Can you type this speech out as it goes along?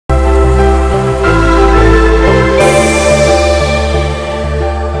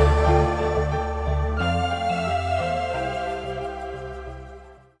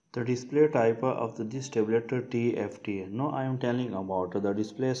the display type of this tablet TFT. Now I am telling about the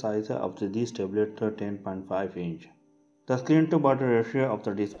display size of this tablet 10.5 inch. The screen to body ratio of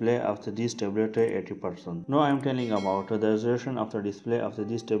the display of this tablet 80%. Now I am telling about the resolution of the display of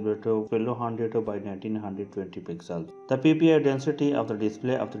this tablet 1200 by 1920 pixels. The PPI density of the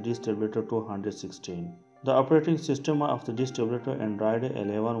display of this tablet 216. The operating system of this tablet Android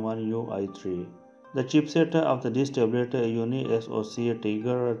 11 One UI3. The chipset of this tablet Uni SoC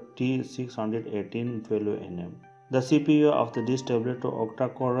Tiger T61812nm. The CPU of this tablet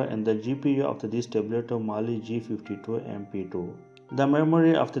octa-core and the GPU of this tablet Mali G52MP2. The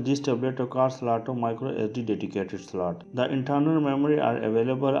memory of this tablet card slot microSD dedicated slot. The internal memory are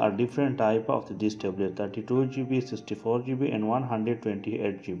available are different type of this tablet 32GB, 64GB and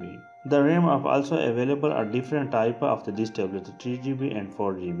 128GB. The RAM of also available are different type of this tablet 3GB and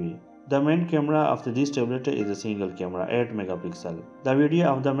 4GB. The main camera of this tablet is a single camera 8 megapixel. The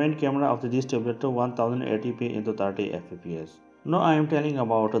video of the main camera of this tablet 1080p into 30 fps. Now I am telling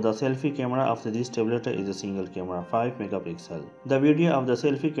about the selfie camera of this tablet is a single camera 5 megapixel. The video of the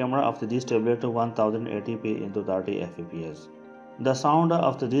selfie camera of this tablet 1080p into 30 fps. The sound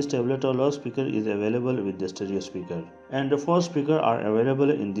of this tablet loudspeaker is available with the stereo speaker, and the 4 speakers are available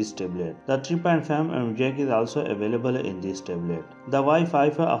in this tablet. The 3.5mm jack is also available in this tablet. The Wi-Fi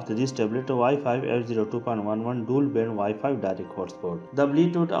of this tablet Wi-Fi 802.11 dual band Wi-Fi direct hotspot. The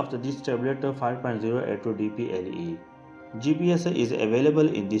Bluetooth of this tablet 5.0 DPLE. GPS is available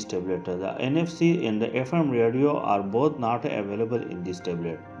in this tablet. The NFC and the FM radio are both not available in this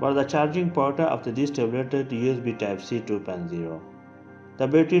tablet, but the charging port of this tablet USB Type-C 2.0. The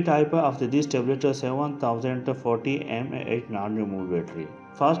battery type of this tablet 7040 mAh non-removable battery.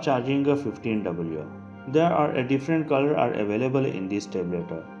 Fast charging 15W. There are a different color are available in this tablet,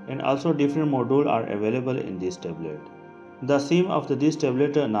 and also different module are available in this tablet. The SIM of this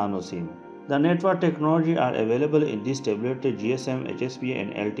tablet nano SIM. The network technology are available in this tablet GSM, HSP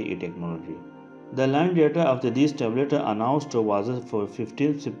and LTE technology. The line data of this tablet announced was for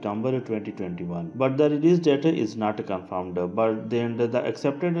 15 September 2021, but the release date is not confirmed. But then the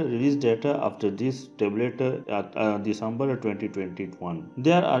accepted release date of this tablet December 2021.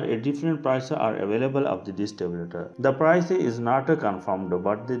 There are a different prices are available of this tablet. The price is not confirmed,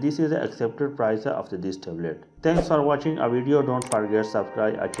 but this is the accepted price of this tablet. Thanks for watching a video. Don't forget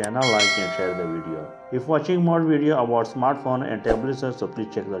subscribe our channel, like and share the video. If watching more video about smartphone and tablets, so please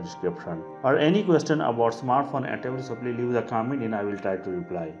check the description. Or any question about smartphone and tablets, so please leave the comment and I will try to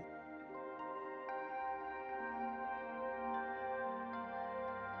reply.